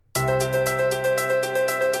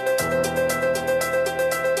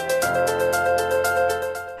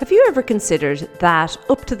Have you ever considered that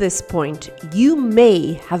up to this point, you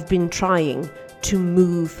may have been trying to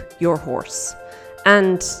move your horse?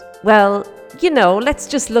 And, well, let's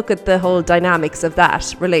just look at the whole dynamics of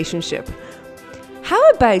that relationship. How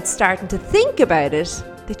about starting to think about it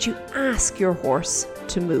that you ask your horse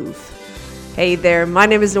to move? Hey there, my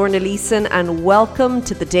name is Lorna Leeson and welcome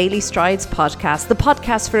to the Daily Strides podcast, the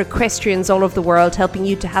podcast for equestrians all over the world, helping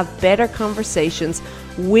you to have better conversations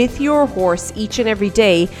with your horse each and every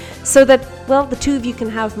day so that, the two of you can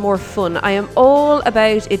have more fun. I am all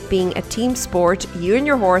about it being a team sport, you and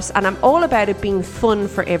your horse, and I'm all about it being fun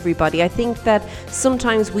for everybody. I think that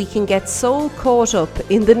sometimes we can get so caught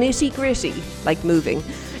up in the nitty-gritty, like moving,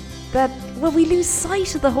 that we lose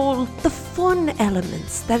sight of the fun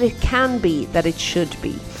elements that it can be, that it should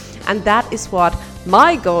be. And that is what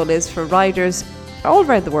my goal is for riders all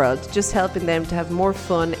around the world, just helping them to have more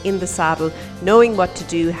fun in the saddle, knowing what to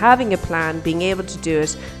do, having a plan, being able to do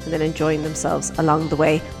it, and then enjoying themselves along the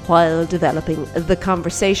way while developing the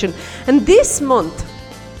conversation. And this month,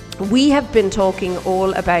 we have been talking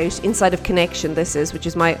all about Inside of Connection, which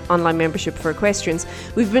is my online membership for equestrians.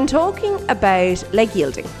 We've been talking about leg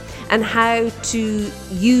yielding and how to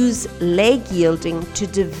use leg yielding to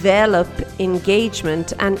develop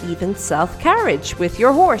engagement and even self-carriage with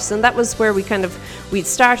your horse. And that was where we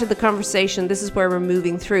started the conversation. This is where we're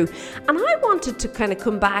moving through. And I wanted to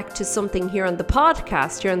come back to something here on the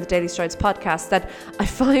podcast, here on the Daily Strides podcast, that I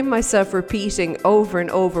find myself repeating over and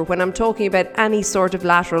over when I'm talking about any sort of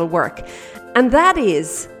lateral work. And that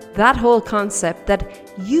is that whole concept that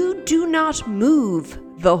you do not move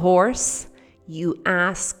the horse, you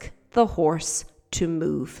ask the horse to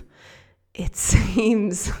move. It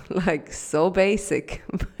seems like so basic,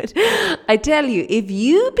 but I tell you, if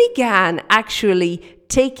you began actually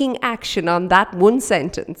taking action on that one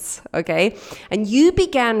sentence, okay, and you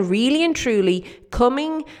began really and truly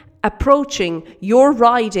approaching your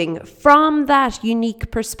riding from that unique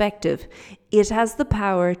perspective, it has the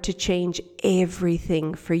power to change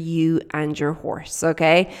everything for you and your horse,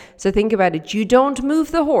 okay? So think about it. You don't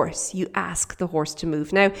move the horse, you ask the horse to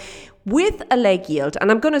move. Now, with a leg yield,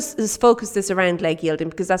 and I'm going to focus this around leg yielding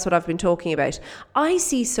because that's what I've been talking about, I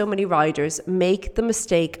see so many riders make the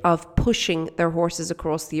mistake of pushing their horses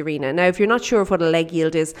across the arena. Now, if you're not sure of what a leg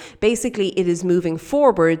yield is, basically it is moving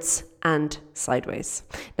forwards and sideways.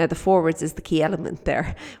 Now, the forwards is the key element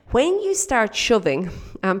there. When you start shoving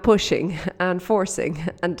and pushing and forcing,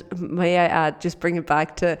 and may I add, just bring it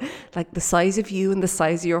back to like the size of you and the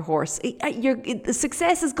size of your horse, the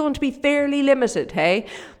success is going to be fairly limited, hey?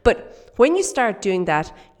 But when you start doing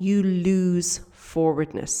that, you lose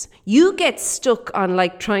forwardness. You get stuck on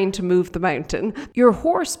trying to move the mountain. Your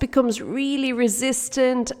horse becomes really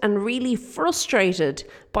resistant and really frustrated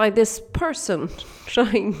by this person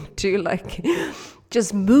trying to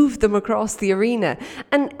just move them across the arena.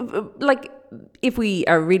 And if we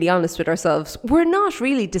are really honest with ourselves, we're not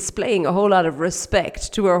really displaying a whole lot of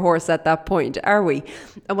respect to our horse at that point, are we?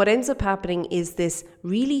 And what ends up happening is this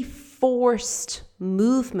really forced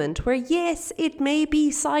movement where, yes, it may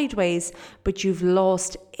be sideways, but you've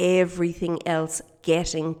lost everything else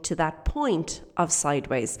getting to that point of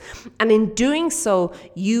sideways. And in doing so,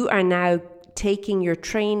 you are now taking your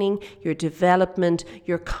training, your development,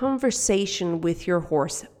 your conversation with your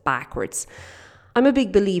horse backwards. I'm a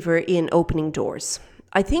big believer in opening doors.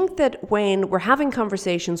 I think that when we're having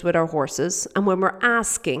conversations with our horses and when we're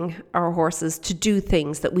asking our horses to do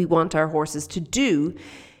things that we want our horses to do,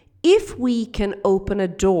 if we can open a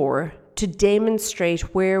door to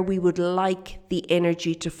demonstrate where we would like the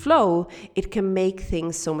energy to flow, it can make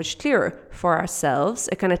things so much clearer for ourselves.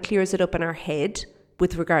 It kind of clears it up in our head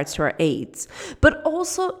with regards to our aids, but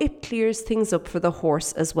also it clears things up for the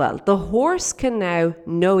horse as well. The horse can now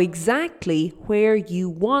know exactly where you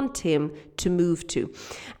want him to move to.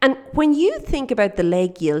 And when you think about the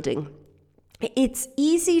leg yielding, it's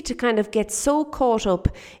easy to kind of get so caught up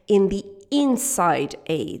in the inside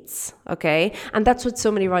aids, okay? And that's what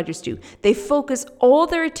so many riders do. They focus all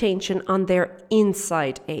their attention on their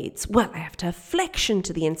inside aids. Well, I have to have flexion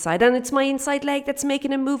to the inside, and it's my inside leg that's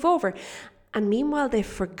making him move over. And meanwhile, they've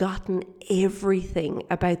forgotten everything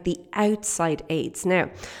about the outside aids. Now,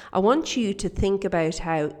 I want you to think about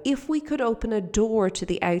how if we could open a door to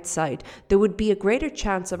the outside, there would be a greater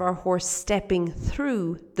chance of our horse stepping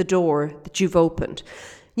through the door that you've opened.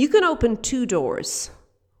 You can open 2 doors.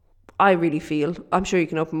 I really feel, I'm sure you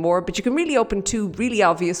can open more, but you can really open 2 really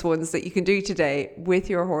obvious ones that you can do today with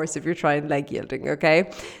your horse if you're trying leg yielding,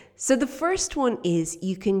 okay? So the first one is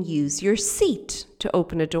you can use your seat to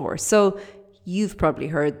open a door. So You've probably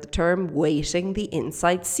heard the term weighting the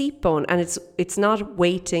inside seat bone, and it's not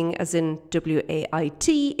weighting as in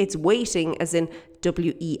W-A-I-T, it's weighting as in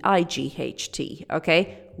W-E-I-G-H-T,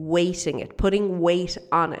 okay? Weighting it, putting weight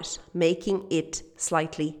on it, making it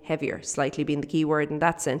slightly heavier, slightly being the key word in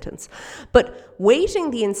that sentence. But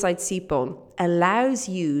weighting the inside seat bone allows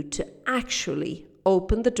you to actually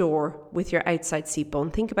open the door with your outside seat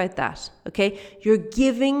bone. Think about that, okay? You're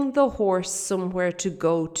giving the horse somewhere to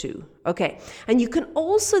go to, okay? And you can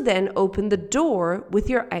also then open the door with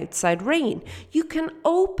your outside rein. You can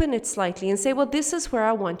open it slightly and say, well, this is where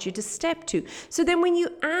I want you to step to. So then when you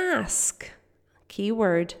ask,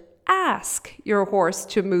 keyword, ask your horse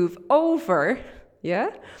to move over,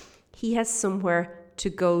 yeah, he has somewhere to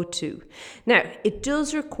go to. Now, it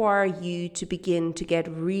does require you to begin to get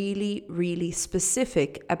really, really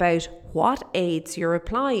specific about what aids you're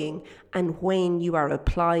applying and when you are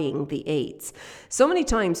applying the aids. So many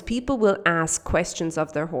times people will ask questions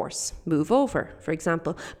of their horse, move over, for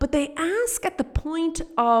example, but they ask at the point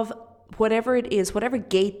of whatever it is, whatever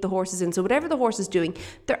gait the horse is in. So whatever the horse is doing,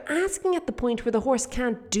 they're asking at the point where the horse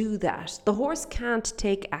can't do that. The horse can't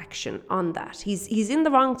take action on that. He's in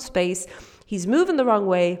the wrong space. He's moving the wrong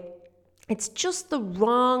way. It's just the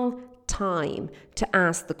wrong time to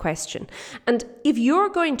ask the question. And if you're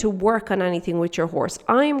going to work on anything with your horse,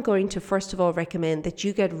 I'm going to first of all recommend that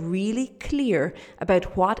you get really clear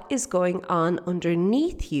about what is going on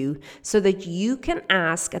underneath you so that you can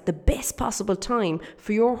ask at the best possible time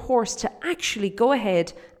for your horse to actually go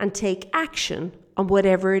ahead and take action on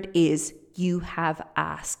whatever it is you have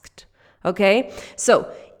asked. Okay?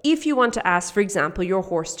 So if you want to ask, for example, your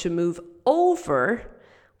horse to move over,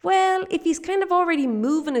 well, if he's kind of already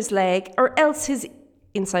moving his leg, or else his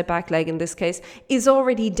inside back leg in this case, is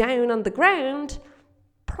already down on the ground,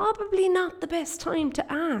 probably not the best time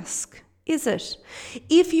to ask, is it?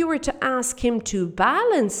 If you were to ask him to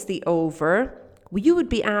balance the over, you would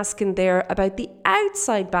be asking there about the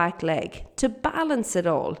outside back leg to balance it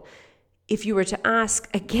all. If you were to ask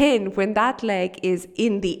again when that leg is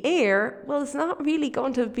in the air, well, it's not really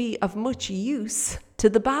going to be of much use to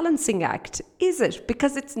the balancing act, is it?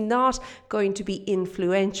 Because it's not going to be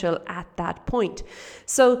influential at that point.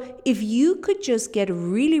 So if you could just get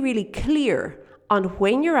really, really clear on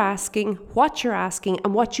when you're asking, what you're asking,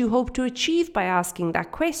 and what you hope to achieve by asking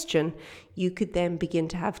that question, you could then begin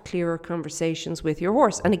to have clearer conversations with your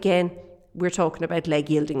horse. And again, we're talking about leg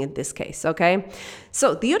yielding in this case, okay?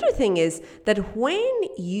 So the other thing is that when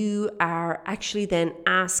you are actually then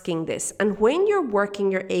asking this, and when you're working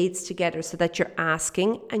your aids together so that you're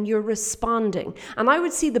asking and you're responding, and I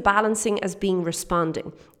would see the balancing as being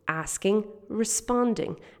responding, asking,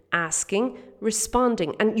 responding, asking,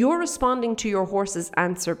 responding, and you're responding to your horse's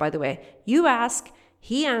answer, by the way. You ask,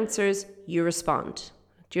 he answers, you respond.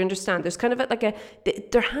 Do you understand? There's kind of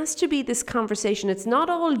there has to be this conversation. It's not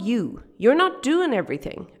all you. You're not doing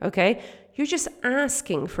everything, okay? You're just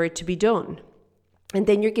asking for it to be done. And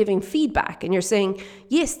then you're giving feedback and you're saying,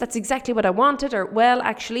 yes, that's exactly what I wanted. Or, well,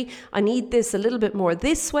 actually, I need this a little bit more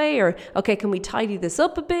this way. Or, okay, can we tidy this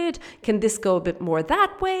up a bit? Can this go a bit more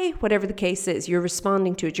that way? Whatever the case is, you're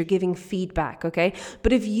responding to it. You're giving feedback, okay?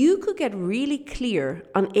 But if you could get really clear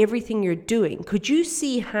on everything you're doing, could you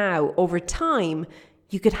see how over time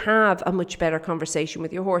you could have a much better conversation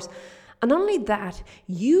with your horse? And not only that,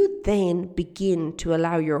 you then begin to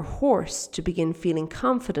allow your horse to begin feeling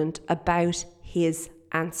confident about his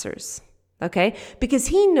answers, okay? Because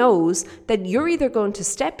he knows that you're either going to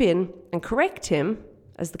step in and correct him,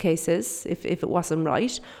 as the case is, if it wasn't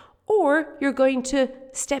right, or you're going to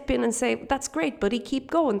step in and say, that's great, buddy, keep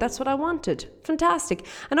going. That's what I wanted. Fantastic.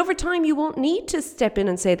 And over time, you won't need to step in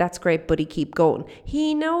and say, that's great, buddy, keep going.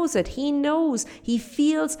 He knows it. He knows. He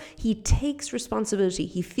feels, he takes responsibility.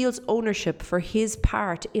 He feels ownership for his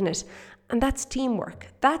part in it. And that's teamwork.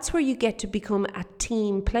 That's where you get to become a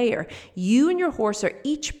team player. You and your horse are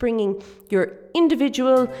each bringing your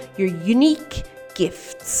individual, your unique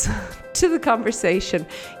gifts to the conversation.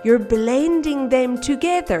 You're blending them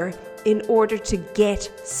together in order to get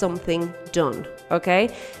something done,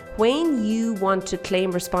 okay? When you want to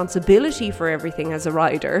claim responsibility for everything as a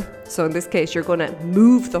rider, so in this case, you're going to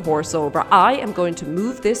move the horse over. I am going to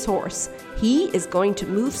move this horse. He is going to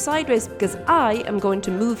move sideways because I am going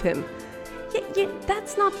to move him. Yeah,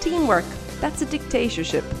 that's not teamwork. That's a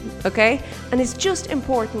dictatorship, okay? And it's just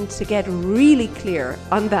important to get really clear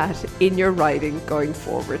on that in your riding going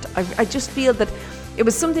forward. I just feel that it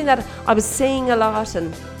was something that I was saying a lot,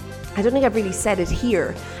 and I don't think I've really said it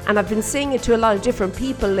here. And I've been saying it to a lot of different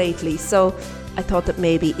people lately. So I thought that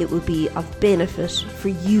maybe it would be of benefit for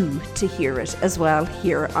you to hear it as well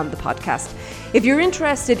here on the podcast. If you're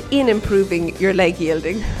interested in improving your leg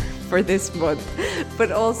yielding for this month,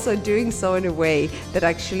 but also doing so in a way that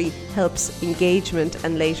actually helps engagement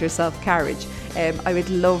and later self-carriage, I would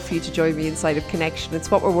love for you to join me inside of Connection. It's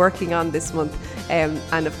what we're working on this month.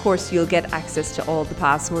 And of course, you'll get access to all the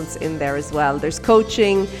past months in there as well. There's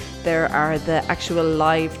coaching, there are the actual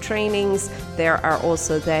live trainings, there are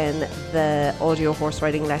also then the audio horse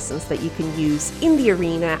riding lessons that you can use in the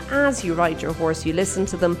arena as you ride your horse. You listen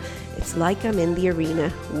to them. It's like I'm in the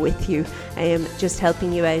arena with you, just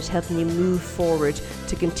helping you out, helping you move forward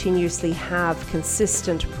to continuously have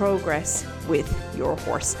consistent progress with your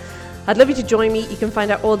horse. I'd love you to join me. You can find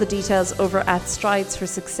out all the details over at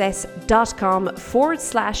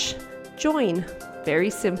stridesforsuccess.com/join. Very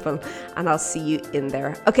simple. And I'll see you in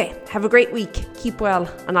there. Okay, have a great week. Keep well,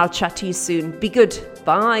 and I'll chat to you soon. Be good.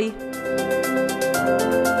 Bye.